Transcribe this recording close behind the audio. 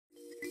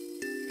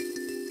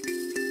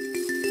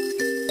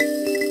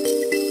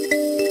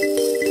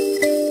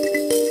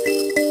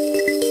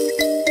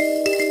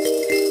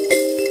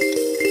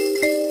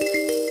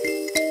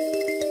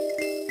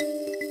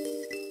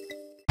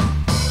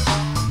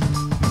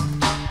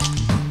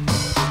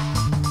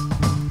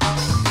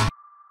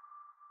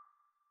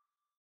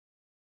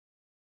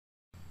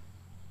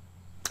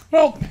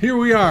Well, here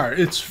we are.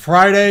 It's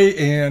Friday,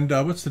 and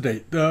what's the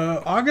date?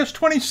 August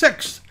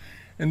 26th.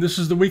 And this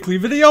is the weekly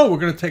video. We're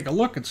going to take a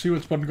look and see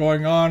what's been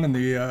going on in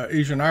the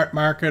Asian art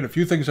market. A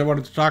few things I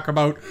wanted to talk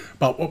about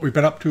what we've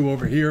been up to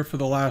over here for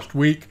the last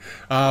week.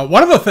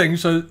 One of the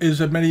things is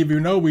that many of you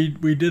know, we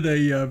did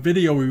a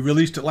video, we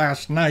released it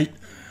last night,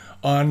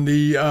 on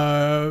the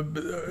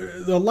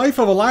life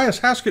of Elias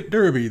Haskett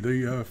Derby,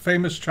 the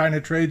famous China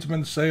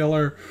tradesman,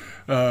 sailor,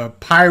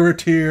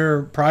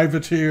 privateer,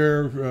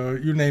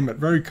 you name it.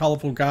 Very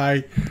colorful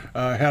guy,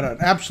 had an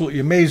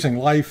absolutely amazing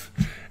life,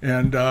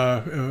 and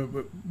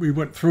we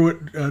went through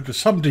it to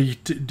some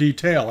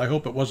detail. I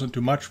hope it wasn't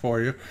too much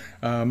for you.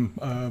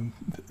 I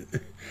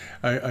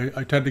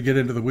tend to get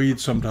into the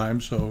weeds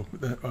sometimes, so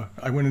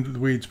I went into the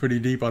weeds pretty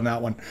deep on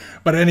that one.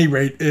 But at any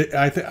rate,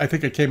 I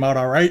think it came out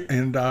all right,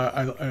 and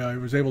I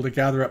was able to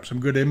gather up some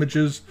good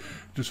images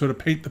to sort of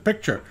paint the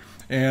picture.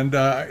 And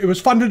it was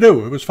fun to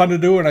do. It was fun to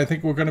do, and I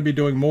think we're going to be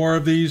doing more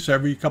of these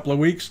every couple of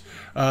weeks.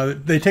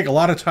 They take a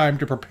lot of time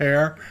to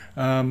prepare,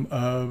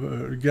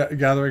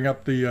 gathering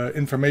up the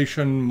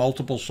information,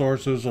 multiple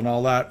sources, and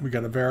all that. We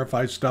got to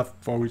verify stuff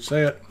before we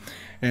say it.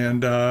 And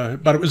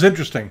but it was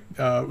interesting.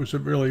 It was a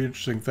really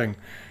interesting thing,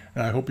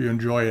 and I hope you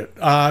enjoy it.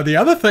 The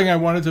other thing I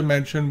wanted to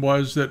mention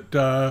was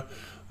that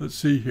let's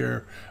see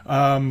here.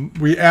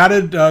 We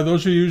added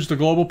those who use the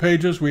global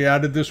pages. We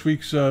added this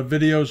week's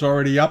videos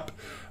already up.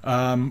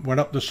 Went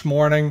up this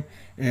morning,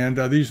 and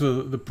these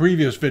are the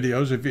previous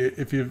videos.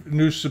 If you're a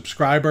new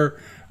subscriber,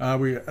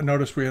 we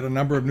noticed we had a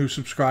number of new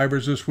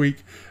subscribers this week.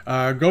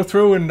 Go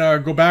through and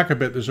go back a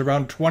bit. There's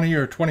around 20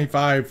 or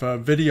 25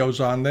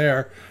 videos on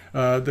there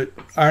that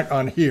aren't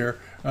on here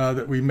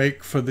that we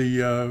make for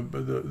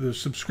the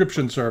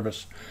subscription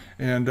service.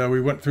 And we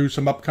went through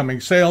some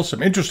upcoming sales,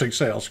 some interesting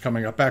sales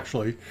coming up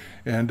actually,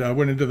 and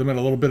went into them in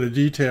a little bit of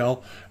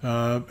detail.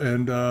 I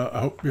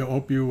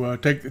hope you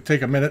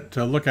take a minute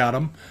to look at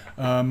them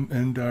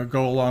and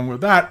go along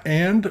with that.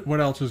 And what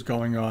else is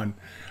going on?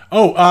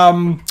 Oh,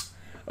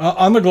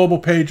 on the global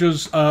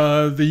pages,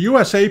 the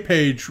USA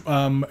page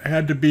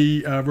had to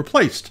be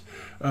replaced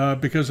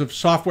because of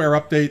software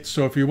updates.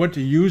 So if you went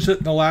to use it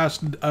in the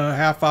last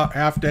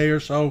half day or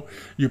so,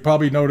 you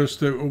probably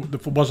noticed that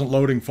it wasn't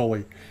loading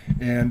fully.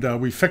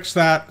 And we fixed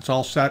that. It's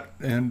all set,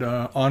 and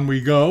on we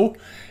go.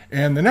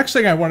 And the next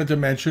thing I wanted to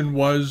mention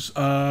was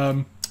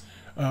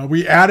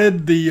we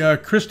added the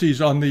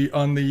Christie's on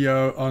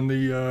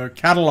the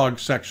catalog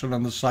section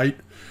on the site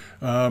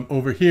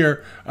over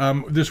here.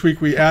 This week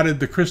we added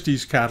the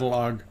Christie's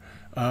catalog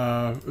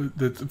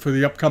for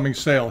the upcoming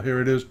sale.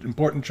 Here it is,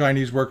 important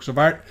Chinese works of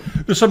art.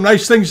 There's some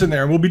nice things in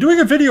there, and we'll be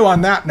doing a video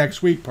on that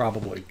next week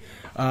probably.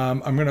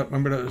 I'm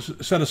gonna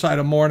set aside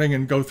a morning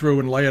and go through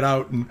and lay it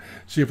out and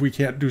see if we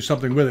can't do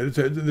something with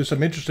it. There's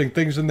some interesting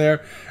things in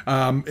there,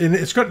 and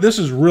this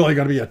is really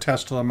going to be a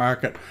test of the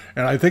market.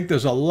 And I think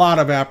there's a lot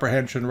of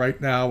apprehension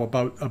right now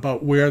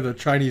about where the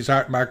Chinese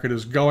art market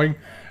is going.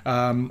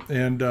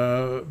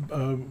 We're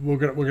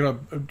gonna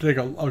take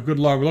a good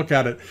long look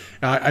at it.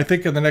 I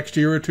think in the next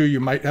year or two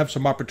you might have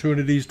some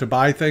opportunities to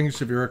buy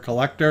things if you're a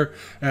collector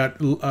at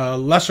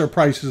lesser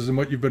prices than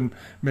what you've been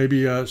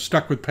maybe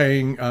stuck with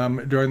paying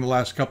during the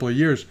last couple of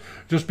years,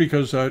 just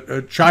because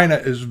China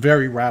is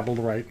very rattled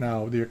right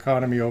now, the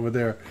economy over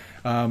there.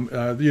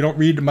 You don't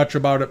read much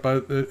about it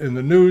in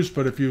the news,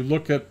 but if you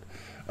look at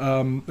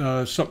some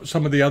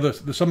of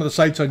the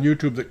sites on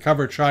YouTube that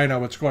cover China,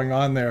 what's going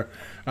on there,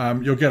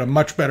 you'll get a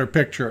much better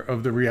picture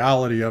of the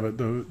reality of it.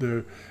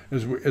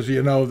 As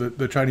you know,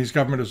 the Chinese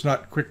government is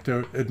not quick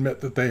to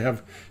admit that they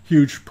have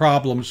huge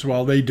problems.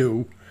 Well, they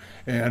do.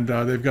 And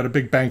they've got a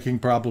big banking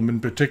problem in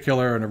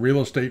particular, and a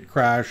real estate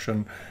crash,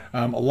 and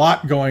a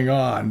lot going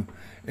on.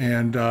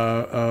 And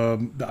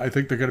I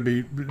think they're going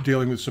to be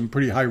dealing with some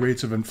pretty high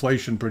rates of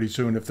inflation pretty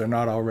soon, if they're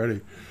not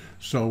already.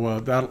 So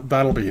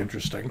that'll be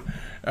interesting.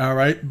 All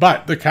right,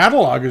 but the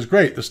catalog is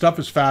great. The stuff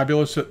is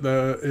fabulous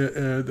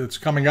that's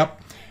coming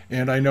up.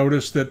 And I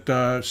noticed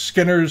that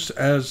Skinner's,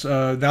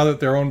 now that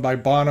they're owned by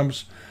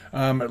Bonhams,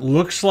 it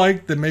looks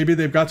like that maybe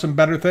they've got some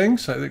better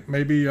things. I think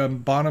maybe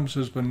Bonhams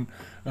has been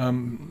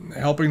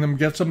helping them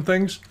get some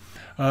things.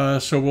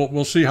 So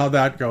we'll see how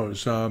that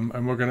goes,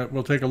 and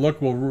we'll take a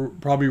look. We'll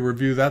probably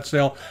review that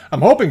sale.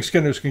 I'm hoping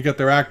Skinner's can get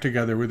their act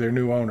together with their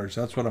new owners.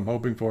 That's what I'm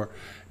hoping for,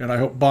 and I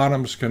hope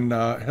Bonhams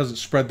hasn't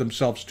spread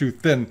themselves too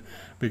thin,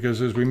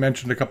 because as we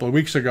mentioned a couple of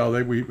weeks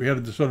ago, we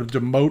had to sort of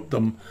demote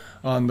them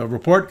on the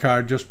report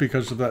card just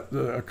because of that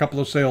a couple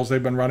of sales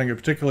they've been running,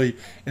 particularly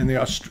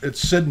at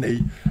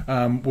Sydney,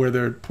 where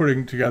they're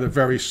putting together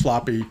very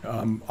sloppy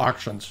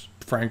auctions,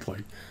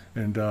 frankly,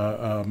 and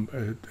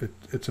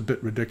it's a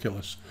bit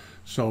ridiculous.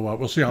 So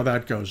we'll see how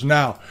that goes.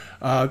 Now,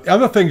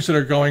 other things that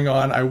are going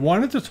on, I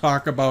wanted to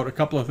talk about a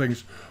couple of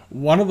things.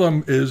 One of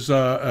them is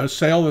a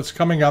sale that's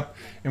coming up,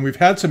 and we've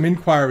had some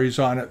inquiries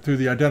on it through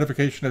the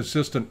identification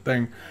assistant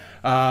thing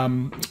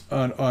on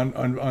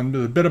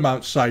the bid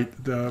amount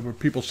site, where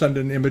people send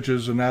in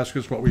images and ask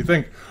us what we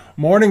think.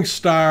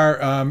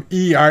 Morningstar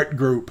E-Art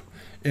Group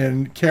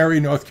in Cary,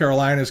 North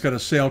Carolina, has got a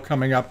sale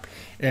coming up,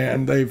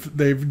 and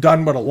they've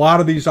done what a lot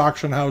of these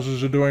auction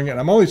houses are doing. And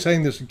I'm only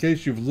saying this in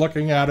case you're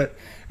looking at it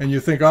and you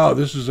think, oh,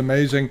 this is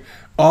amazing.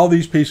 All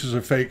these pieces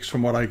are fakes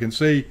from what I can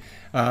see.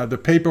 The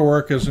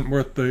paperwork isn't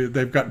worth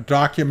they've got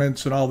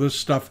documents and all this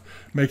stuff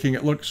making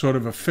it look sort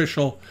of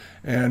official,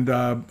 and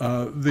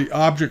the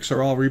objects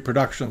are all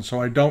reproductions,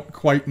 so I don't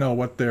quite know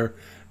what they're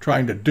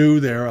trying to do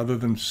there other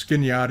than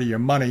skin you out of your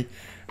money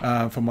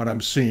from what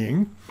I'm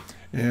seeing.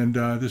 And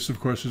this, of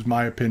course, is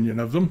my opinion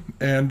of them.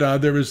 And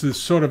there is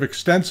this sort of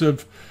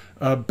extensive,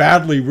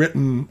 badly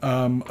written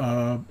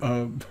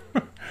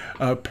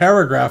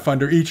paragraph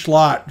under each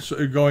lot,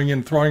 so going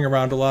in, throwing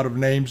around a lot of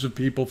names of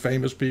people,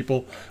 famous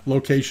people,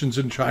 locations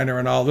in China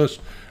and all this.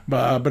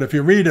 But if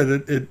you read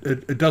it,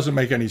 it doesn't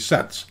make any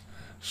sense.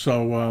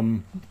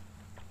 So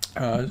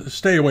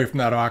stay away from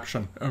that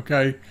auction,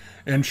 okay?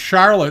 And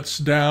Charlotte's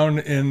down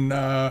in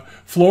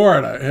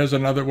Florida has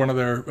another one of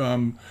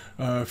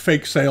their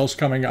fake sales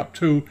coming up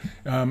too.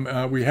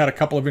 We had a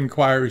couple of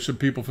inquiries from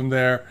people from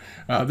there.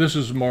 This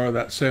is more of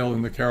that sale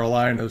in the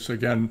Carolinas,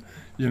 again,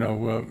 you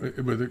know,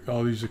 with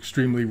all these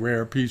extremely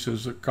rare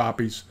pieces of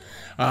copies.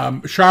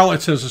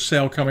 Charlotte's has a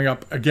sale coming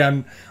up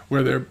again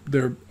where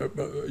they're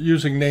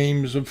using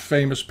names of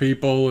famous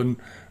people and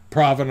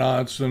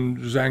provenance and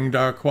Zhang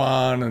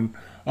Daoguang and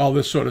all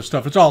this sort of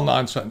stuff. It's all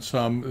nonsense.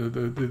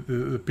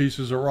 The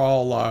pieces are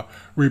all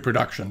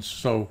reproductions,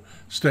 so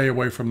stay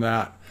away from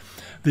that.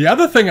 The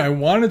other thing I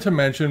wanted to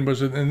mention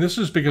was, and this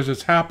is because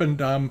it's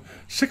happened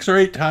 6 or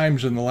 8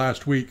 times in the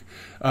last week,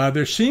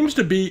 there seems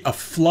to be a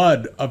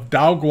flood of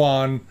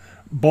Daoguang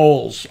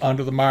bowls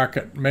onto the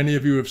market. Many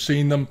of you have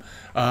seen them.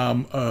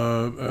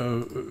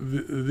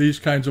 These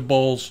kinds of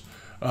bowls,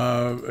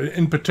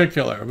 in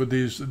particular with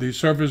these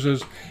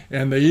surfaces,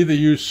 and they either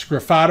use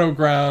sgraffato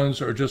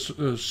grounds or just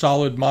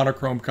solid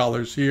monochrome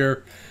colors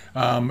here.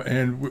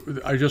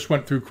 And I just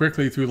went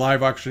quickly through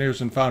Live Auctioneers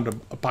and found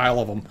a pile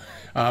of them.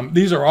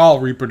 These are all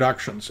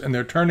reproductions, and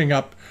they're turning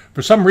up.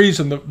 For some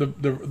reason,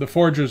 the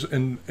forgers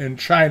in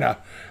China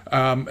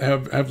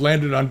have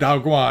landed on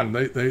Daoguang.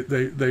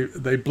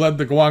 They bled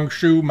the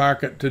Guangzhou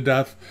market to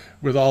death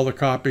with all the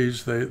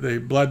copies. They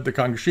bled the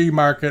Kangxi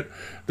market.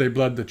 They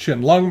bled the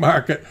Qinlong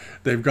market.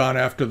 They've gone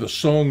after the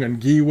Song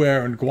and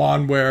Giware and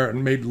Guanware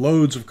and made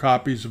loads of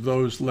copies of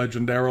those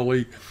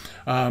legendarily.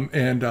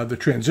 And the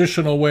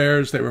transitional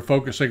wares, they were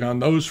focusing on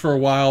those for a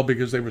while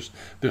because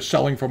they're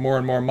selling for more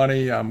and more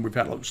money. We've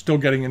had still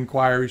getting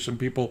inquiries from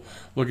people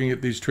looking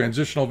at these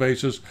transitional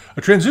vases.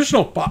 A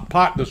transitional pot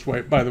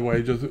by the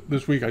way, just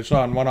this week I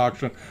saw in one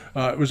auction,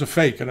 it was a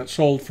fake, and it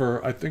sold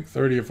for I think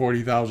 $30,000 or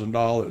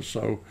 $40,000.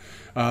 So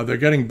they're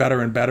getting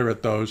better and better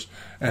at those.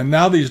 And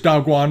now these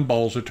Daoguang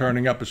bowls are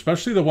turning up,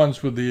 especially the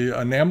ones with the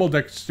enameled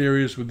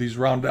exteriors with these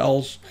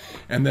roundels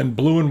and then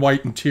blue and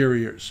white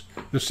interiors.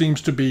 There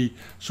seems to be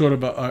sort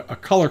of a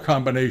color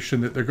combination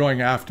that they're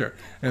going after.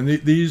 And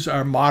these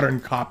are modern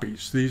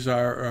copies. These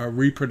are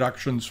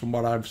reproductions from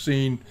what I've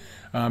seen.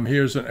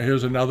 Here's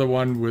another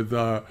one with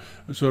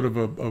sort of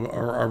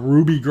a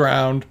ruby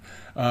ground,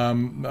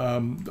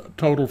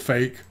 total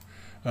fake.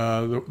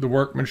 The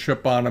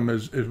workmanship on them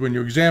is when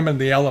you examine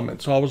the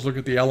elements, always look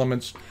at the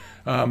elements,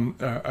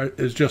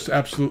 is just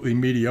absolutely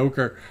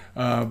mediocre.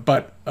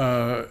 But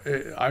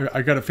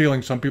I got a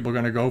feeling some people are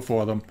going to go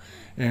for them.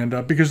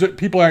 And because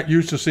people aren't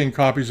used to seeing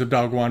copies of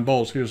Daoguang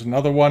bowls. Here's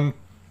another one,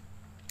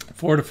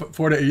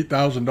 $4,000 to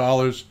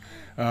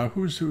 $8,000.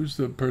 Who's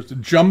the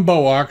person?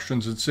 Jumbo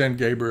Auctions in San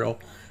Gabriel.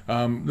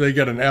 They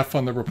get an F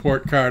on the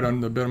report card on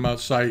the Bitmouth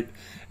site.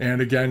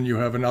 And again, you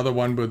have another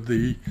one with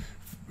the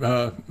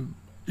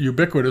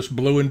ubiquitous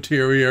blue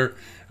interior,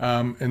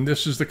 and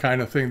this is the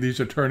kind of thing, these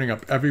are turning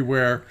up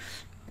everywhere.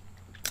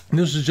 And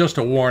this is just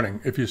a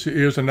warning. If you see,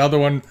 here's another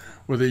one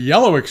with a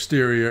yellow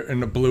exterior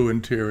and a blue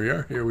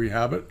interior. Here we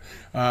have it,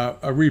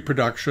 a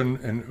reproduction.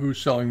 And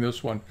who's selling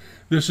this one?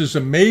 This is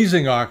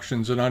Amazing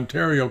Auctions in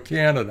Ontario,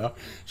 Canada.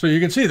 So you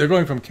can see they're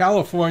going from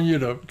California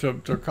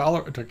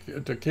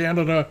to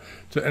Canada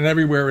and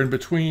everywhere in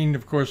between.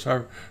 Of course,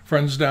 our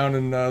friends down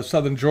in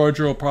southern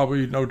Georgia will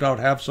probably, no doubt,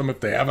 have some if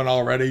they haven't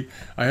already.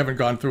 I haven't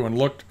gone through and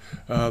looked.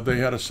 They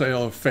had a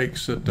sale of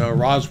fakes at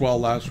Roswell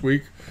last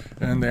week,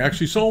 and they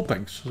actually sold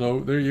things. So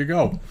there you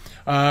go.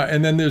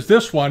 And then there's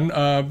this one.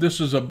 This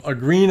is a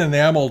green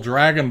enamel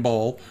dragon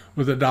bowl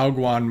with a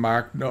Daoguang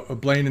mark, a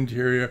Blaine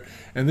interior.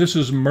 And this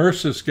is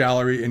Mercis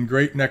Gallery in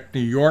Great Neck,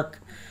 New York.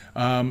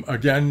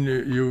 Again,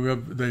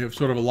 they have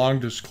sort of a long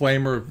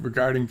disclaimer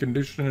regarding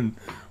condition and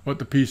what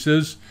the piece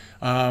is.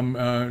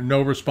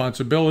 No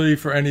responsibility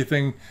for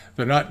anything.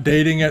 They're not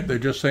dating it. They're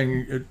just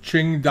saying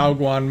Qing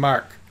Daoguang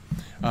mark.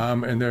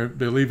 And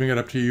they're leaving it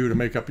up to you to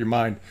make up your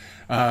mind.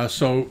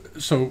 So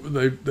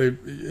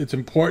it's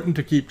important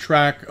to keep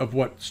track of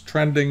what's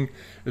trending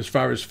as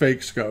far as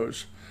fakes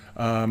goes.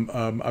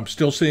 We're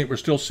still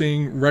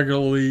seeing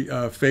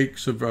regularly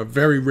fakes of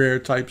very rare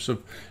types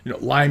of,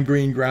 lime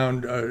green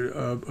ground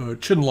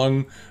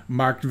Qinlong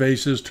marked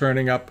vases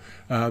turning up.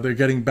 They're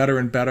getting better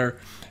and better.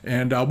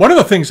 And one of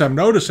the things I'm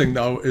noticing,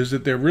 though, is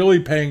that they're really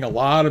paying a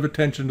lot of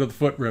attention to the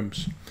foot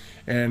rims.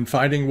 and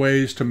finding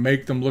ways to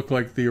make them look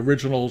like the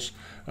originals.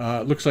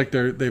 Looks like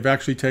they've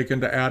actually taken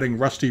to adding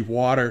rusty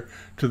water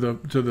to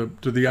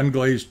the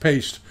unglazed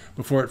paste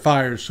before it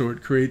fires, so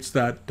it creates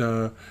that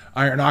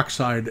iron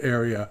oxide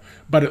area.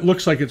 But it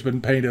looks like it's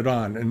been painted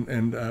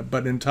on,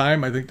 but in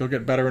time, I think they'll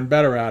get better and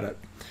better at it.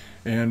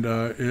 And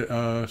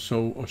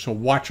so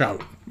watch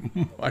out,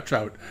 watch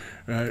out.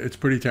 It's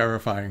pretty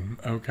terrifying.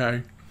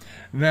 Okay.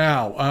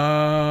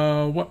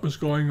 Now, what was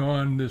going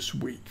on this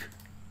week?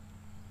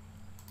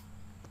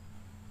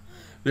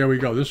 There we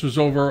go. This was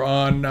over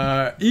on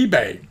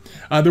eBay.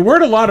 There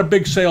weren't a lot of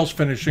big sales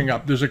finishing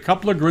up. There's a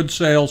couple of grid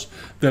sales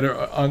that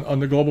are on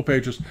the global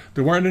pages.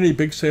 There weren't any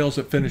big sales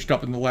that finished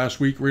up in the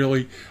last week,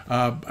 really.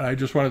 I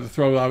just wanted to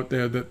throw out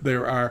there that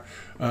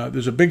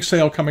there's a big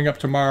sale coming up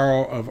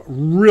tomorrow of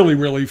really,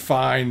 really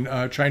fine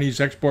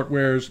Chinese export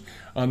wares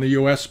on the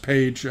U.S.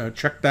 page.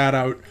 Check that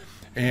out.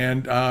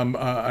 And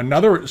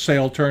another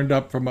sale turned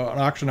up from an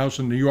auction house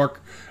in New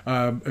York,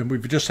 and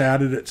we've just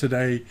added it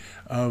today,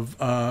 of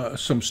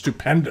some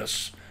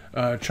stupendous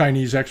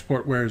Chinese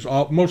export wares,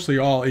 mostly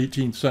all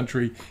 18th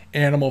century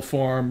animal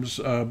forms,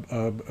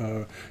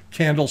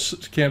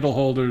 candle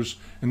holders,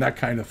 and that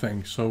kind of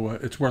thing. So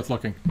it's worth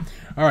looking.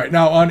 All right,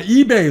 now on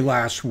eBay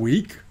last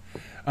week,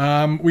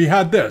 we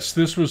had this.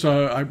 This was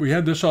we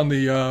had this on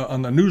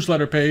the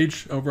newsletter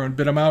page over on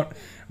Bitamount.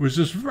 It was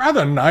this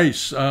rather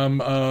nice,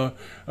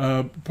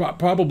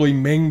 probably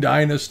Ming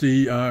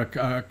Dynasty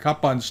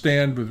cup on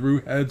stand with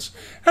roux heads.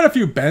 Had a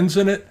few bends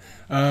in it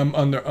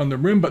on the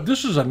rim, but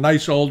this is a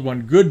nice old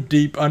one, good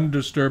deep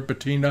undisturbed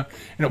patina,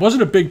 and it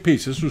wasn't a big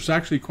piece. This was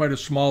actually quite a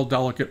small,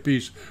 delicate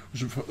piece.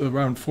 It was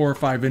around 4 or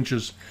 5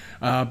 inches,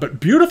 but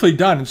beautifully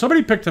done. And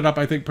somebody picked it up,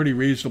 I think, pretty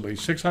reasonably,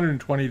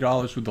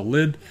 $620 with the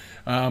lid.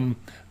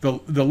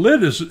 The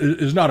lid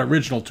is not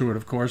original to it,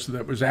 of course,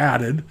 that was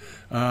added,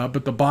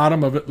 but the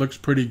bottom of it looks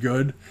pretty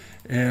good.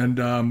 And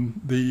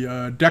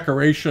the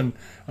decoration,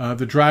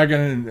 the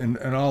dragon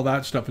and all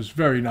that stuff is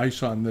very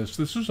nice on this.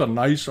 This is a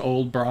nice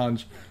old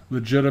bronze,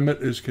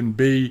 legitimate as can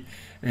be.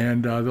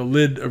 And the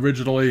lid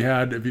originally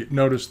had, if you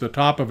notice, the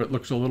top of it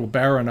looks a little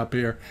barren up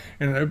here.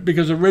 And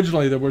because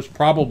originally there was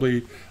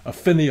probably a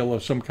finial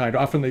of some kind.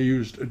 Often they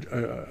used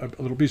a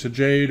little piece of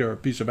jade or a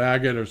piece of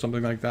agate or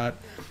something like that.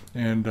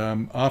 And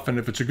often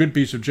if it's a good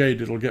piece of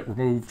jade, it'll get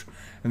removed.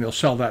 And they'll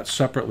sell that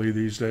separately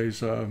these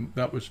days.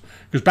 That was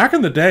because back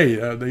in the day,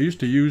 they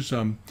used to use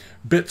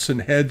bits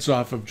and heads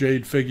off of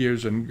jade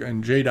figures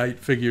and jadeite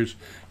figures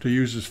to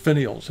use as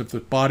finials. If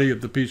the body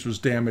of the piece was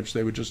damaged,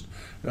 they would just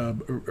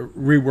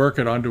rework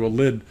it onto a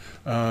lid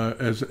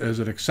as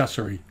an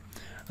accessory.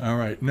 All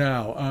right,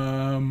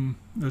 now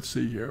let's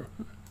see here.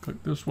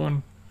 Click this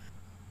one.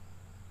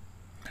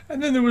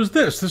 And then there was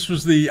this. This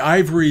was the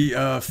ivory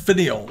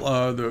finial,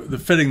 the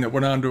fitting that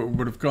would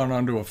have gone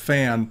onto a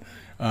fan.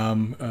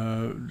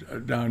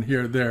 Down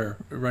here,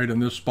 right in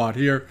this spot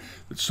here.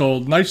 It's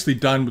sold, nicely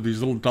done with these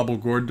little double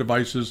gourd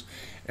devices.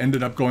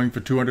 Ended up going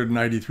for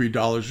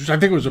 $293, which I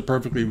think was a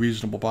perfectly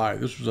reasonable buy.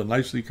 This was a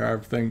nicely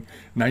carved thing,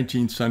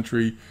 19th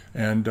century,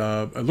 and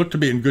it looked to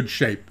be in good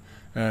shape.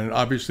 And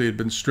obviously it had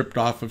been stripped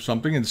off of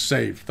something and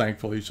saved.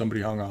 Thankfully,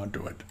 somebody hung on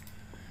to it.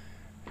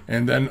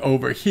 And then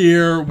over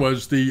here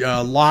was the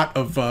lot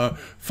of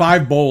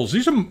 5 bowls.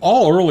 These are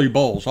all early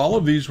bowls. All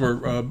of these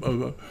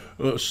were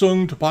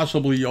Sung to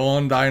possibly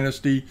Yuan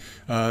Dynasty.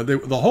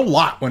 The whole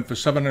lot went for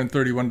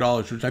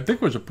 $731, which I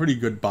think was a pretty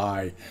good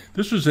buy.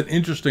 This was an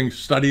interesting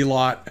study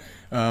lot.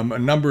 A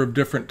number of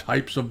different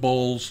types of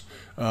bowls.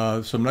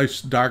 Some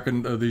nice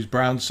darkened, these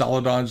brown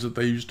celadons that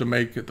they used to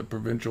make at the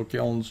provincial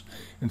kilns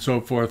and so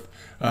forth.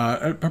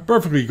 A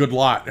perfectly good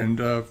lot,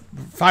 and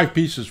 5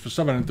 pieces for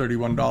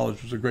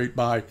 $731 was a great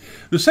buy.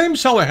 The same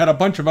seller had a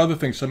bunch of other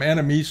things, some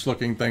anamese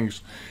looking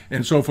things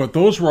and so forth.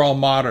 Those were all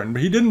modern,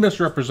 but he didn't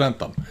misrepresent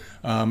them.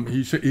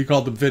 He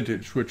called them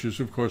vintage, which is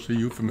of course a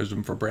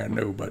euphemism for brand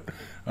new, but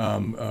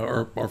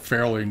or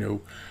fairly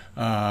new.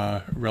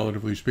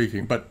 Relatively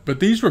speaking, but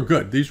these were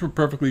good. These were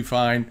perfectly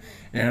fine,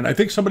 and I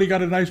think somebody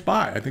got a nice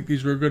buy. I think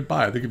these were a good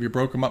buy. I think if you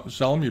broke them up and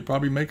sell them, you'd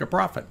probably make a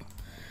profit.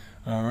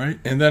 All right,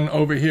 and then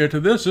over here to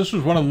this was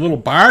one of the little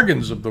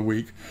bargains of the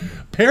week.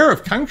 Pair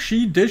of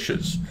Kangxi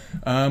dishes,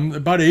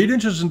 about 8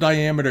 inches in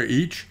diameter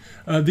each.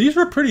 These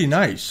were pretty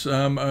nice.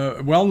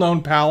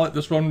 Well-known palette.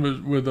 This one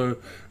was with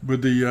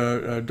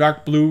the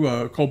dark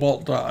blue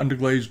cobalt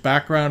underglazed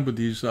background with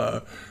these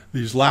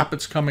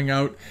lappets coming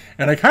out,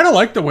 and I kind of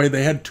like the way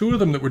they had 2 of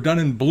them that were done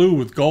in blue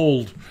with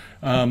gold,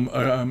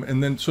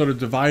 and then sort of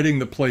dividing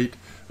the plate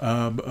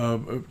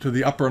to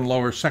the upper and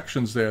lower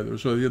sections there.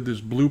 So you had these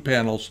blue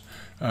panels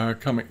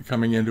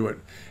coming into it,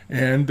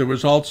 and there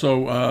was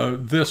also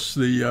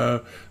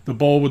the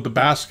bowl with the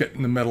basket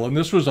in the middle, and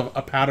this was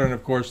a pattern,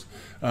 of course.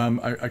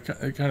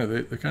 It kind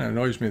of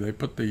annoys me. They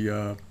put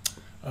the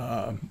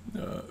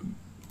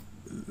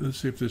let's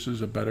see if this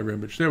is a better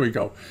image. There we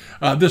go.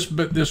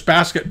 This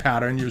basket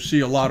pattern you see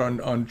a lot on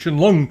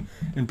Qianlong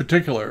in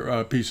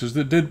particular pieces.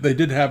 They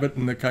did have it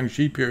in the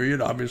Kangxi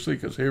period, obviously,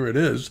 because here it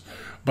is.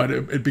 But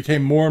it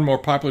became more and more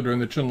popular during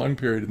the Qianlong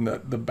period, and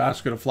the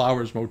basket of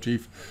flowers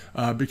motif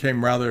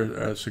became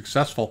rather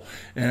successful.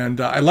 And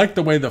I like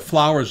the way the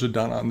flowers are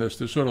done on this.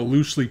 They're sort of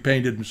loosely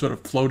painted and sort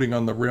of floating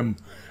on the rim.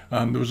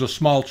 There was a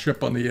small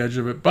chip on the edge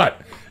of it,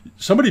 but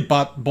somebody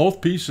bought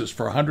both pieces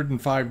for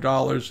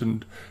 $105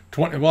 and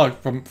 20. Well,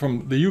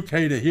 from the UK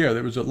to here,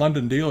 there was a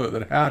London dealer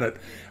that had it.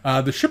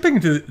 The shipping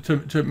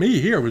to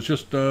me here was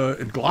just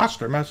in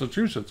Gloucester,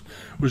 Massachusetts,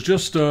 was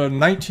just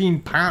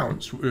 19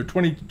 pounds,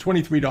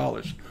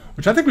 $23,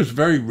 which I think was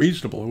very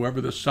reasonable.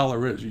 Whoever the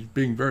seller is, he's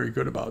being very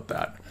good about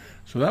that.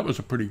 So that was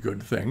a pretty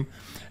good thing.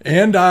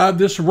 And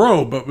this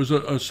robe, it was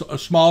a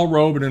small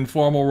robe, an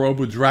informal robe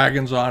with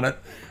dragons on it,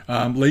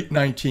 late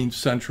 19th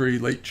century,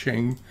 late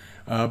Qing,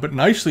 but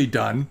nicely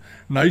done.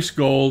 Nice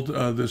gold,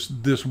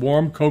 this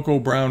warm cocoa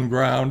brown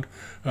ground,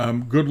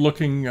 good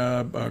looking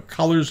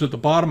colors at the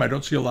bottom. I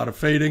don't see a lot of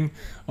fading,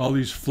 all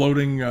these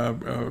floating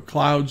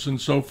clouds and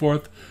so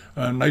forth.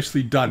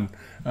 Nicely done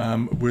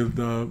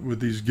with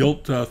these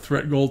gilt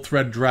gold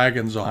thread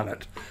dragons on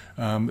it.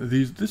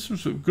 This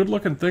was a good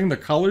looking thing. The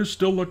colors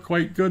still look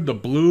quite good. The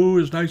blue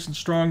is nice and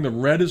strong. The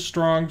red is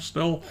strong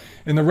still.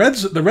 And the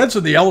reds and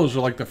the yellows are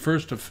like the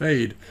first to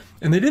fade.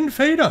 And they didn't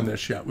fade on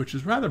this yet, which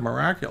is rather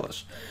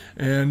miraculous.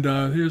 And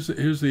here's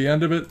the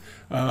end of it.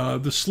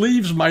 The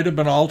sleeves might have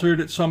been altered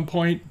at some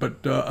point,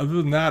 but other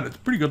than that, it's a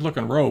pretty good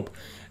looking robe.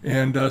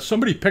 And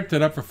somebody picked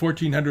it up for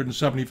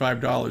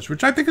 $1,475,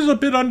 which I think is a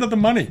bit under the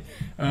money.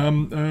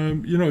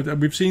 You know,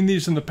 we've seen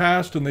these in the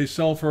past, and they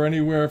sell for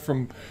anywhere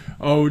from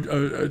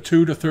 $2,000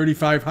 to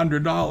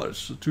 $3,500,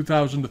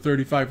 $2,000 to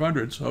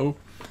 $3,500. So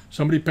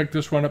somebody picked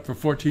this one up for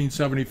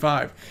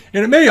 $1,475,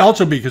 and it may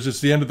also be because it's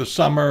the end of the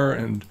summer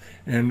and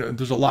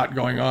there's a lot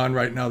going on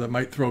right now that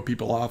might throw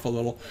people off a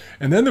little.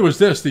 And then there was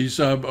these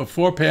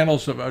 4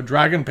 panels of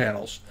dragon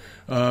panels.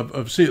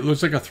 See, it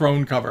looks like a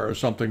throne cover or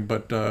something,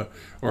 but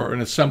or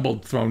an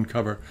assembled throne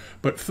cover.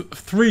 But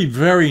 3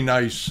 very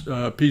nice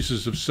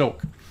pieces of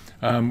silk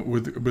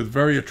with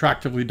very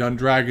attractively done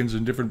dragons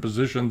in different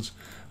positions.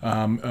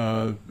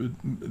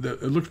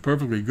 It looks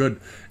perfectly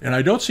good, and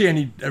I don't see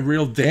any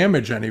real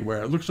damage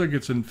anywhere. It looks like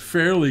it's in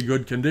fairly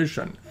good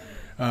condition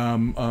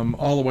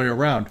all the way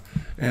around.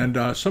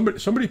 And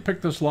somebody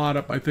picked this lot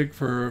up, I think,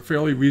 for a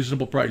fairly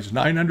reasonable price,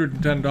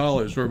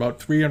 $910, or about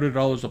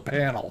 $300 a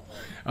panel.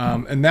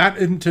 And that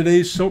in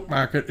today's silk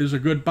market is a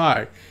good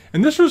buy.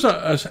 And this is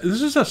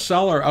a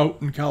seller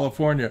out in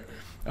California,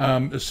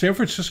 a San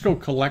Francisco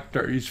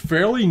collector. He's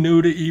fairly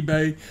new to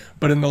eBay,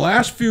 but in the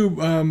last few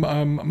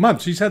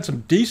months, he's had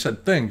some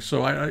decent things.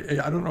 So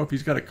I don't know if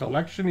he's got a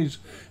collection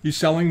he's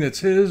selling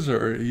that's his,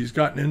 or he's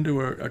gotten into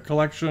a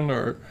collection,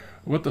 or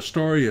what the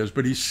story is,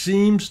 but he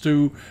seems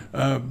to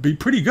be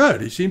pretty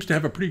good. He seems to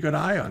have a pretty good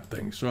eye on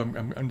things. So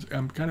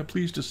I'm kind of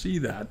pleased to see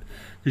that,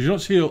 because you don't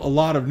see a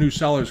lot of new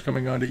sellers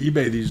coming onto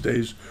eBay these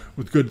days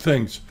with good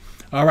things.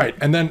 All right,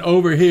 and then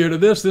over here to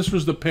this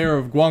was the pair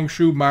of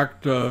Guangzhou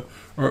marked or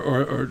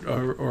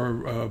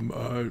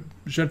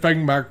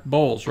Zhenfeng marked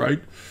bowls,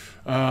 right?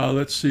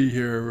 Let's see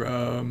here.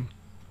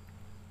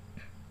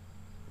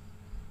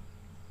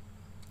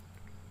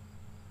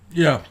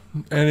 Yeah,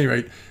 at any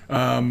rate,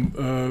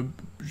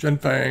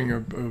 Zhenfeng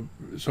or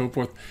so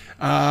forth.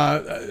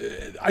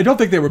 I don't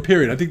think they were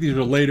period. I think these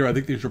were later. I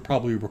think these were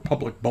probably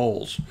Republic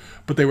bowls.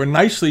 But they were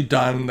nicely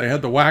done. They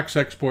had the wax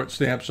export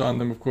stamps on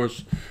them, of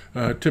course,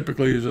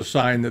 typically is a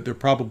sign that they're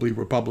probably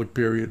Republic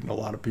period in a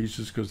lot of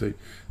pieces, because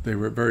they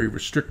were very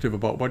restrictive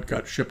about what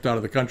got shipped out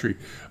of the country.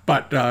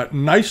 But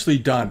nicely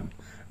done.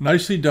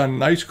 Nicely done.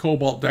 Nice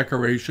cobalt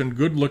decoration.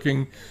 Good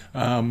looking.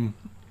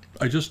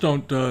 I just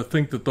don't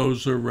think that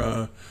those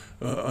are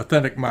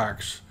authentic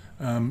marks.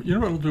 You know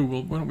what we'll do?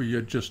 Why don't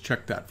we just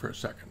check that for a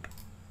second?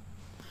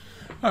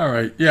 All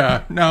right,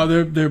 yeah. Now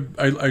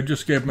I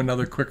just gave them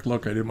another quick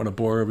look. I didn't want to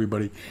bore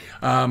everybody.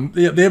 They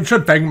have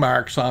Zhenfeng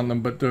marks on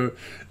them, but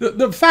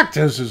the fact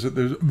is that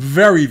there's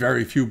very,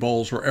 very few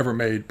bowls were ever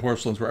made,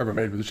 porcelains were ever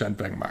made with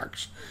Zhenfeng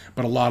marks.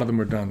 But a lot of them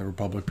were done in the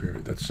Republic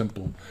period. That's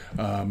simple.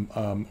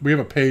 We have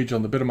a page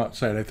on the Bitamont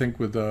site, I think,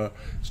 with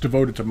it's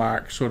devoted to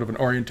marks, sort of an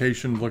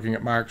orientation, looking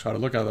at marks, how to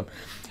look at them.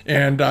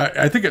 And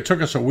I think it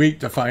took us a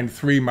week to find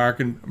 3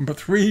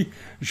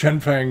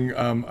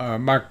 Zhenfeng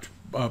marked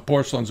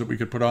porcelains that we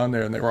could put on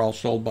there, and they were all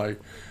sold by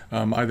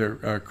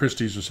either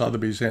Christie's or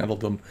Sotheby's handled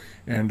them,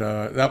 and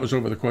that was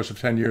over the course of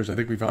 10 years. I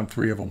think we found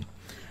 3 of them.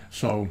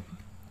 So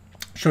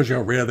shows you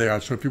how rare they are.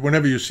 So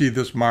whenever you see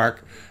this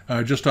mark,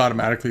 just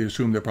automatically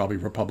assume they're probably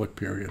Republic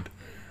period.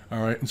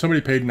 All right, and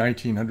somebody paid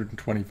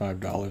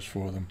 $1,925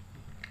 for them.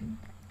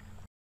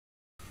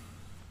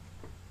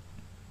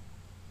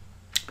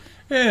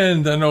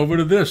 And then over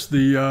to this,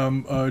 the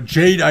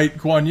jadeite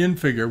Guan Yin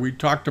figure. We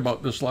talked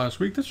about this last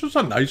week. This was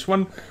a nice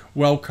one,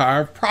 well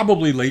carved,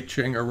 probably late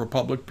Qing or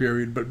Republic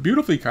period, but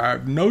beautifully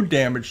carved, no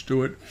damage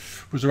to it.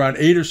 It was around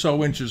 8 or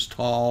so inches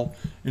tall,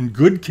 in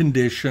good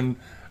condition.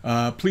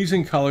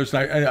 Pleasing colors.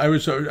 I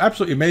was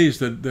absolutely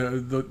amazed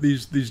that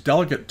these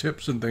delicate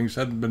tips and things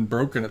hadn't been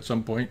broken at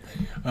some point.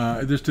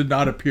 This did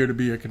not appear to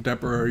be a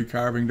contemporary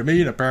carving to me,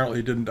 and apparently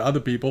it didn't to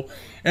other people.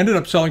 Ended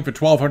up selling for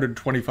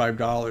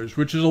 $1,225,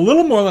 which is a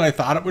little more than I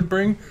thought it would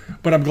bring,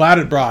 but I'm glad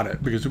it brought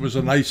it because it was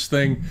a nice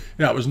thing.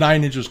 Yeah, it was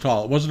 9 inches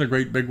tall. It wasn't a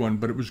great big one,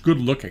 but it was good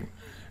looking.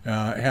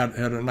 It had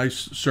a nice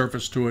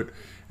surface to it.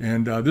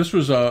 And this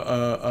was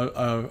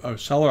a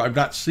seller I've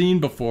not seen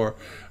before,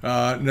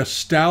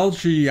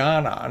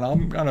 Nostalgiana, and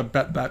I'm going to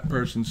bet that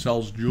person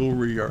sells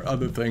jewelry or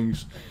other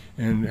things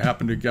and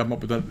happened to come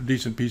up with a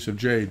decent piece of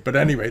jade. But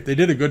anyway, they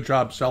did a good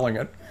job selling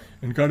it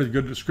and got a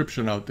good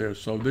description out there,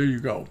 so there you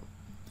go.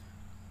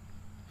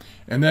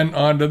 And then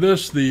onto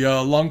this, the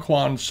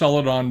Lungquan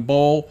Celadon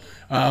bowl.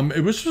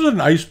 It was just a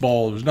nice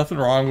bowl. There's nothing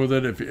wrong with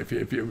it.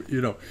 If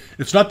you know,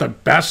 it's not the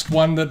best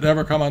one that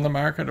ever come on the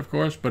market, of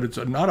course, but it's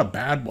not a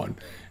bad one.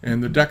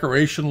 And the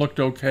decoration looked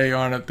okay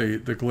on it.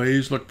 The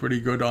glaze looked pretty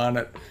good on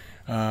it.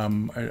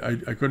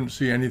 I couldn't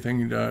see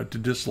anything to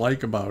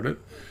dislike about it.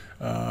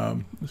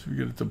 Let's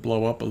get it to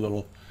blow up a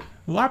little.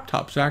 The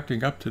laptop's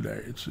acting up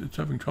today. It's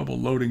having trouble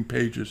loading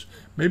pages.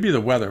 Maybe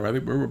the weather. I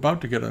think we're about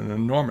to get an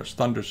enormous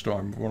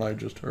thunderstorm, from what I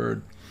just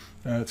heard.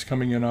 It's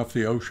coming in off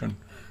the ocean,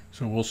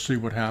 so we'll see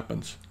what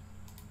happens.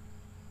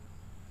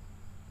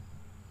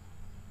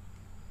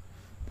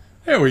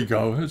 There we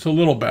go. It's a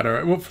little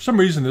better. Well, for some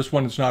reason, this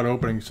one is not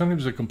opening.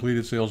 Sometimes the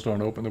completed sales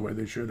don't open the way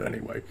they should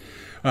anyway.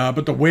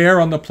 But the wear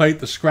on the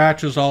plate, the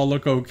scratches all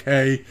look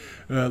okay.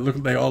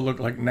 They all look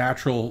like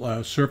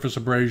natural surface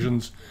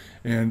abrasions.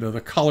 And the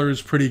color is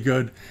pretty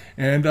good.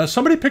 And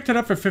somebody picked it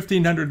up for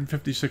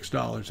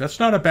 $1,556. That's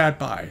not a bad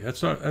buy.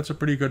 That's a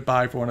pretty good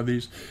buy for one of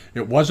these.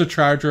 It was a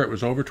charger. It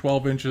was over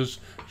 12 inches.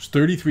 It's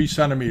 33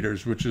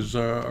 centimeters, which is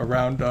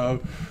around,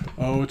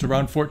 it's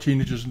around 14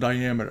 inches in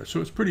diameter.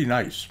 So it's pretty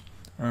nice.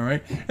 All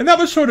right, and that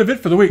was sort of it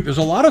for the week. There's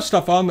a lot of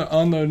stuff on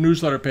the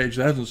newsletter page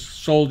that hasn't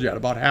sold yet,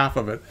 about half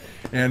of it.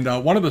 And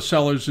one of the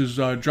sellers is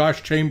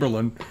Josh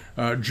Chamberlain,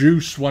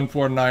 Juice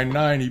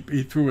 1499.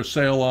 He threw a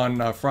sale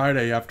on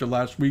Friday after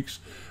last week's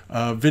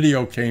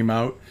video came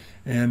out,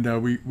 and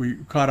we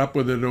caught up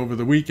with it over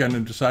the weekend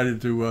and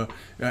decided to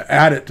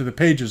add it to the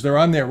pages. They're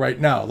on there right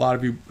now. A lot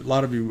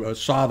of you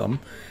saw them.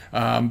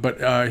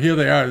 But here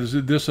they are.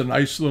 This a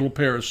nice little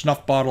pair of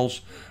snuff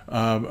bottles,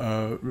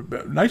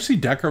 nicely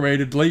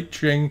decorated, late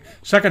Qing,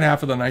 second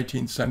half of the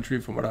 19th century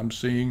from what I'm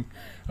seeing,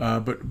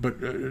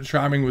 but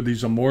charming with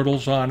these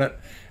immortals on it.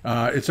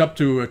 It's up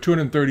to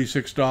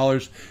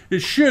 $236. It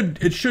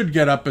should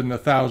get up in the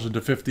 $1,000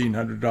 to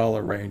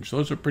 $1,500 range.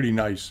 Those are pretty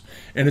nice,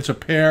 and it's a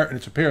pair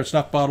of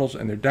snuff bottles,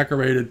 and they're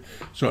decorated,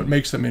 so it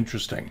makes them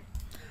interesting.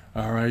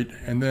 All right,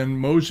 and then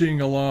moseying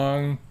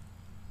along.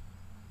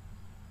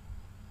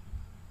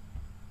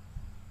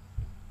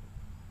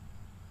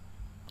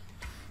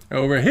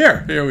 Over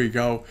here we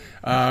go.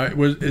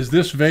 Is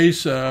this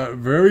vase,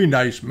 very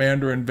nice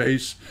Mandarin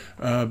vase,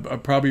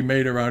 probably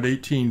made around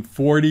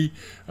 1840.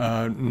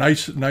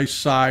 Nice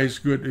size,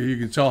 good. You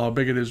can tell how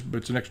big it is, but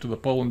it's next to the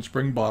Poland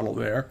Spring bottle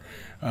there.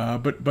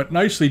 But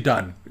nicely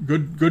done.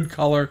 Good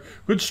color,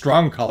 good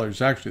strong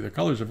colors actually. The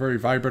colors are very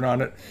vibrant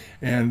on it,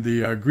 and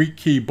the Greek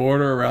key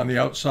border around the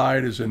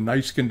outside is in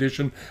nice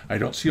condition. I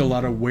don't see a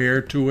lot of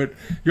wear to it.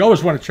 You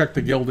always want to check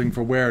the gilding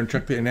for wear and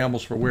check the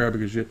enamels for wear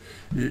because you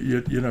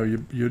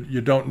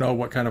don't know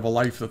what kind of a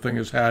life the thing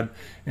has had.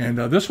 And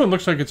this one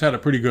looks like it's had a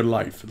pretty good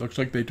life. It looks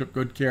like they took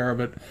good care of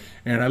it.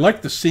 And I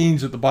like the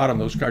scenes at the bottom,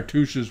 those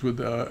cartouches with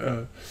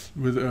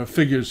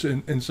figures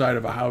inside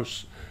of a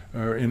house.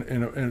 Or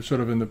in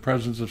sort of in the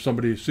presence of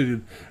somebody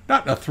seated,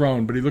 not in a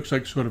throne, but he looks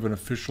like sort of an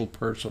official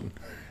person,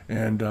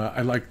 and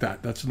I like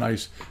that. That's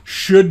nice.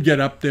 Should get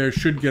up there.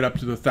 Should get up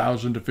to the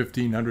 $1,000 to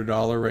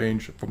 $1,500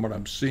 range from what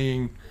I'm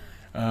seeing.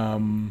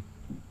 The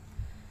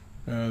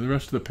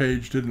rest of the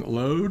page didn't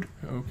load.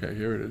 Okay,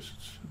 here it is.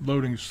 It's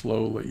loading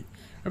slowly.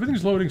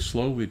 Everything's loading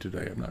slowly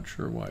today. I'm not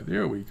sure why.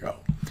 There we go.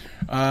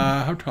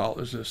 How tall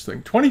is this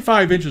thing?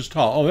 25 inches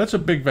tall. Oh, that's a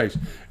big vase.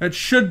 It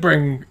should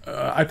bring,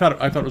 I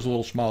thought it was a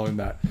little smaller than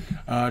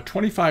that.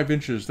 25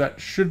 inches, that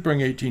should bring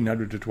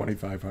 $1,800 to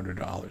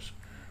 $2,500.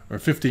 Or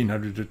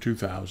 $1,500 to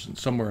 $2,000,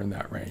 somewhere in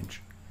that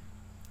range.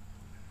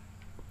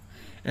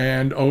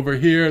 And over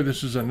here,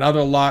 this is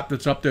another lot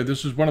that's up there.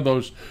 This is one of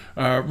those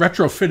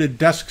retrofitted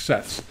desk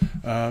sets,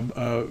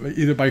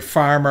 either by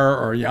Farmer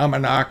or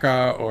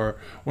Yamanaka or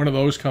one of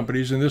those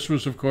companies. And this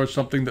was, of course,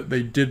 something that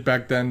they did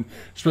back then,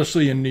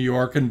 especially in New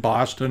York and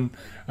Boston,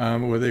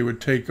 where they would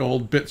take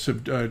old bits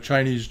of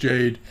Chinese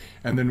jade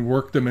and then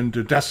work them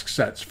into desk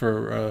sets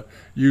for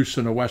use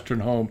in a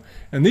Western home.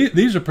 And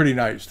these are pretty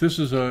nice.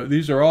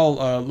 These are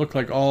all look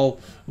like all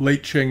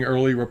late Qing,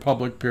 early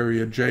Republic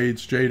period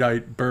jades,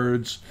 jadeite,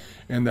 birds,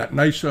 and that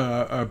nice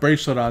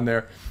bracelet on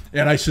there.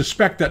 And I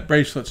suspect that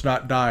bracelet's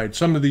not dyed.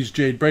 Some of these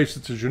jade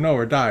bracelets, as you know,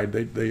 are dyed.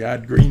 They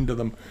add green to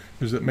them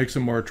because it makes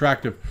them more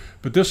attractive.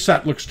 But this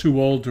set looks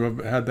too old to have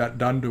had that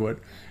done to it.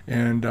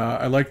 And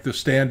I like the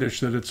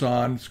standish that it's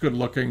on. It's good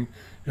looking.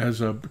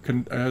 has a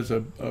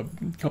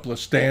couple of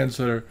stands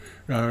that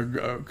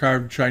are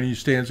carved Chinese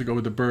stands that go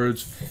with the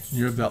birds.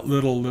 You have that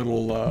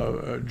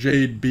little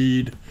jade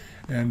bead,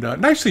 and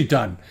nicely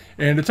done.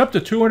 And it's up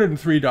to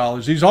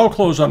 $203. These all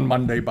close on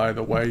Monday, by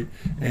the way,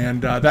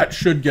 and that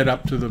should get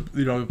up to the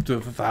to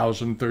the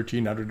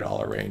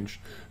 $1,000–1,300 range,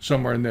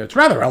 somewhere in there. It's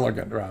rather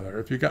elegant, rather.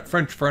 If you got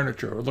French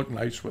furniture, it would look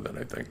nice with it,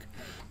 I think.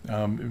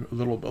 A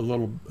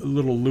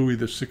little Louis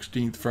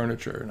XVI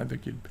furniture, and I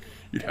think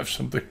you'd have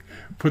something.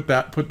 Put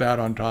that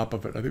on top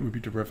of it. I think it would be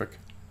terrific.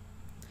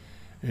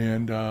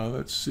 And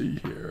let's see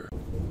here.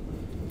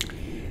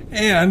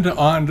 And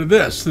on to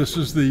this. This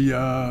is the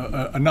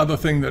another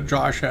thing that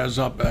Josh has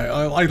up.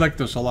 I like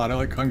this a lot. I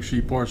like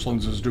Hengshi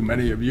porcelains, as do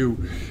many of you.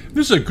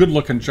 This is a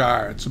good-looking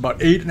jar. It's about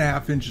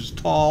 8.5 inches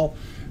tall.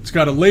 It's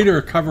got a later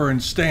cover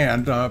and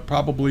stand,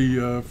 probably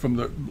from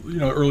the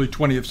early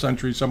 20th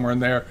century, somewhere in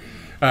there.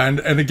 And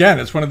again,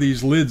 it's one of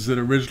these lids that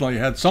originally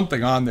had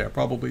something on there,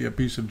 probably a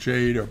piece of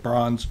jade or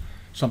bronze,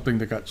 something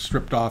that got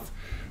stripped off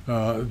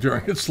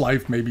during its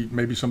life.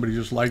 Maybe somebody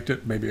just liked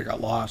it. Maybe it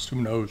got lost.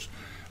 Who knows?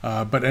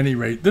 But at any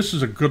rate, this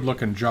is a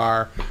good-looking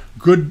jar.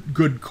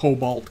 Good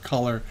cobalt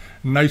color.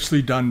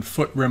 Nicely done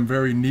foot rim,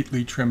 very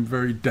neatly trimmed,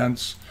 very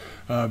dense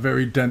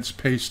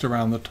paste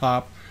around the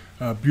top.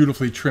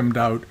 Beautifully trimmed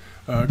out.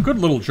 Good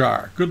little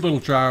jar. Good little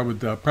jar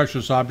with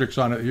precious objects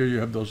on it. Here you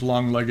have those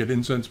long-legged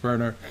incense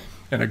burner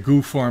and a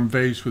goo-form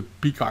vase with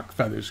peacock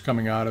feathers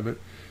coming out of it.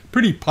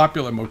 Pretty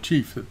popular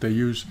motif that they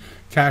use.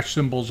 Cash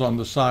symbols on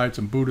the sides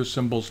and Buddhist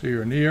symbols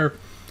here and here.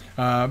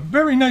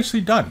 Very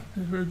nicely done.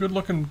 Very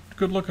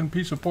good-looking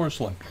piece of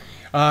porcelain.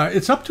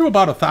 It's up to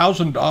about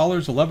 $1,000,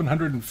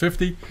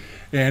 $1,150,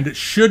 and it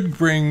should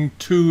bring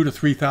 $2,000 to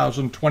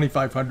 $3,000,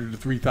 $2,500 to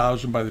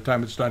 $3,000 by the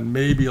time it's done.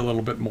 Maybe a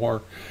little bit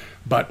more,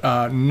 but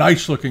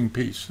nice-looking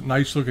piece,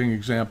 nice-looking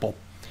example.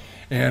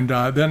 And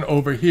then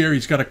over here,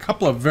 he's got a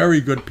couple of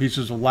very good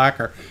pieces of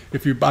lacquer.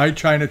 If you buy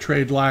China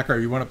trade lacquer,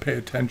 you want to pay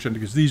attention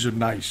because these are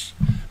nice.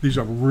 These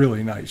are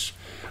really nice.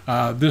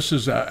 This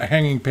is a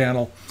hanging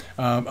panel,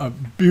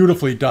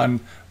 beautifully done,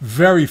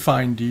 very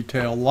fine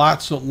detail,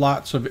 lots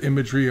of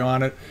imagery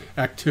on it,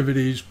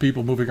 activities,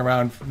 people moving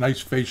around, nice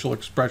facial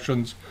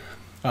expressions.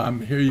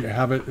 Here you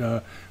have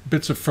it,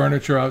 bits of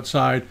furniture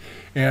outside,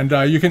 and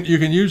you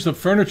can use the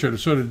furniture to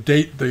sort of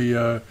date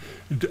the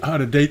how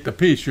to date the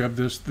piece. You have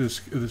this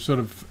sort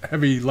of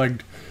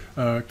heavy-legged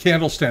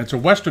candle stand. It's a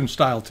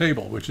Western-style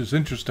table, which is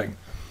interesting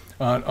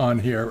on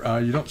here.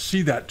 You don't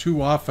see that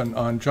too often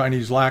on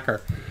Chinese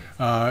lacquer,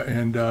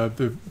 and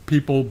the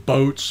people,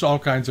 boats, all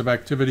kinds of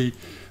activity.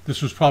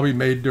 This was probably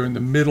made during the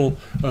middle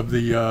of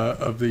the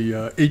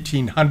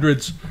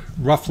 1800s,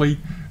 roughly,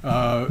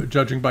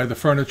 judging by the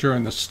furniture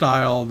and the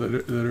style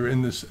that are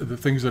in this, the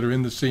things that are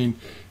in the scene.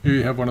 Here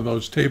you have one of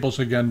those tables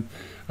again.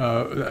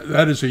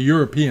 That is a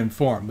European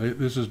form.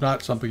 This is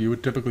not something you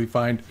would typically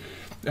find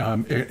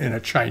in a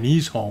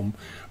Chinese home,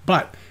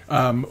 but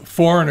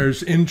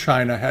foreigners in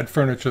China had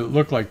furniture that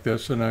looked like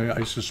this, and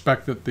I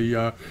suspect that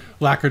the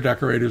lacquer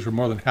decorators were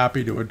more than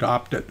happy to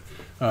adopt it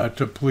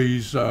to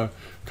please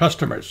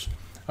customers.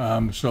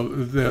 So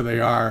there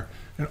they are,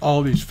 and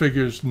all these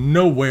figures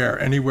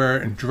anywhere,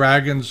 and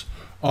dragons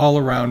all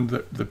around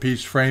the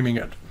piece framing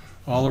it,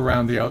 all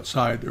around the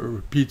outside. There are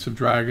repeats of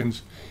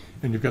dragons,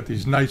 and you've got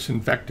these nice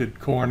invected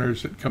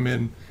corners that come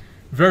in.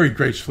 Very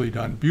gracefully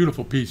done,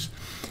 beautiful piece.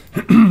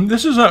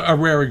 This is a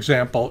rare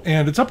example,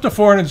 and it's up to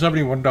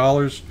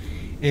 $471,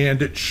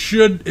 and it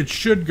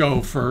should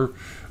go for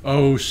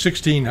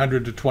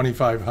 $1,600 to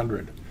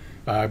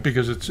 $2,500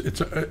 because it's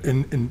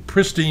in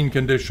pristine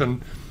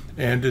condition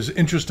and is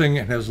interesting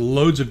and has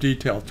loads of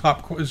detail.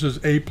 This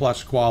is A+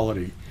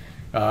 quality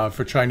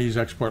for Chinese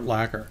export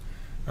lacquer.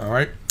 All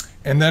right.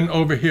 And then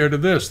over here to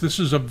this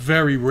is a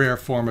very rare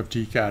form of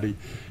tea caddy.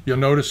 You'll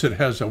notice it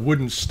has a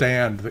wooden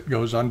stand that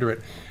goes under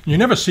it. You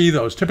never see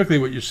those. Typically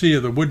what you see are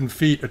the wooden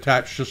feet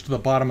attached just to the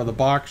bottom of the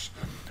box,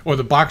 or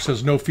the box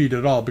has no feet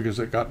at all because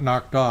it got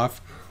knocked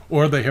off,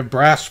 or they have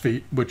brass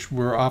feet, which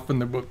were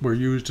often were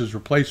used as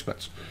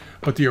replacements.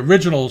 But the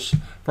originals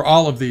for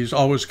all of these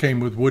always came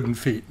with wooden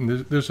feet. And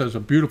this has a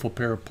beautiful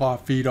pair of paw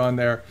feet on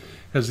there.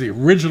 Has the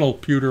original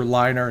pewter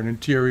liner and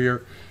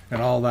interior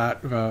and all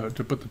that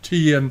to put the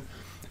tea in.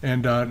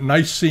 And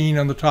nice scene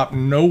on the top,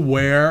 no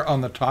wear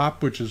on the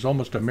top, which is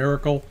almost a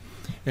miracle.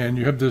 And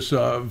you have this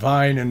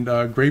vine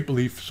and grape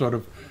leaf sort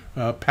of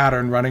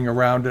pattern running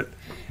around it,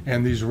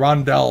 and these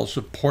rondelles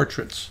of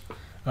portraits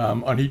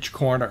on each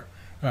corner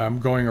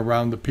going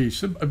around the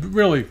piece. A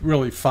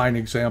really fine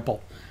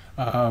example.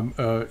 And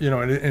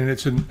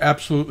it's in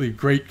absolutely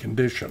great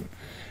condition.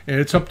 And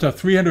it's up to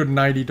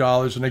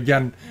 $390. And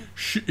again,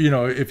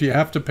 if you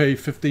have to pay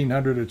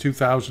 $1,500 or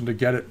 $2,000 to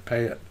get it,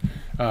 pay it.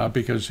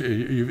 Because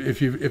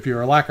if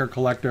you're a lacquer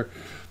collector,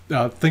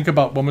 think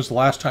about when was the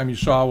last time you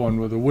saw one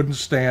with a wooden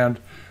stand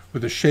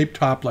with a shaped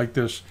top like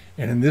this,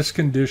 and in this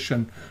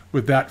condition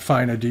with that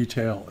fine a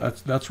detail.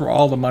 That's where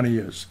all the money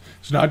is.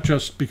 It's not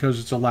just because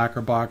it's a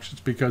lacquer box,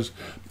 it's because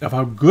of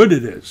how good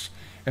it is.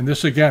 And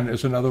this again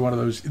is another one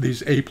of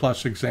these A+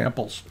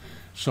 examples.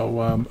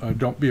 So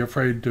don't be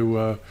afraid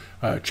to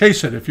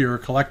chase it if you're a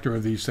collector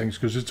of these things,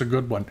 because it's a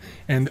good one.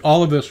 And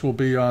all of this will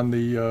be on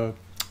the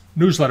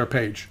newsletter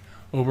page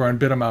over on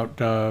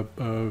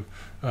Bitamount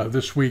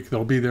this week.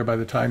 They'll be there by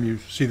the time you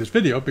see this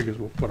video, because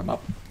we'll put them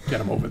up, get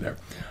them over there.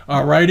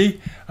 All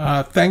righty.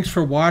 Thanks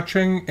for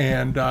watching.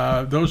 And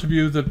those of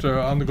you that are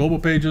on the global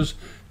pages,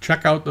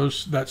 check out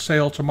that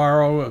sale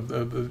tomorrow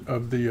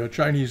of the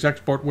Chinese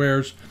export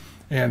wares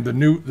and the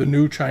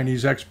new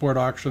Chinese export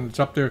auction that's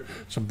up there.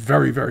 Some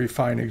very, very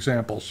fine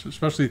examples,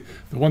 especially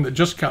the one that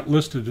just got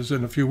listed is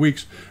in a few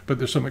weeks, but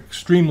there's some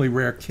extremely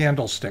rare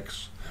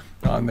candlesticks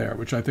on there,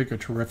 which I think are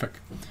terrific.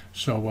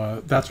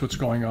 So that's what's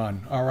going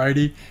on. All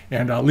righty.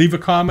 And leave a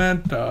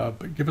comment.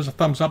 Give us a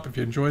thumbs up if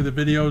you enjoy the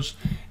videos.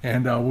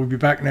 And we'll be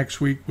back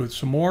next week with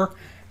some more.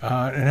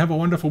 And have a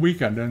wonderful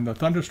weekend. And the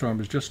thunderstorm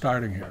is just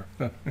starting here.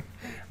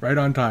 Right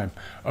on time.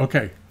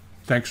 Okay.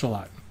 Thanks a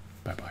lot.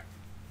 Bye-bye.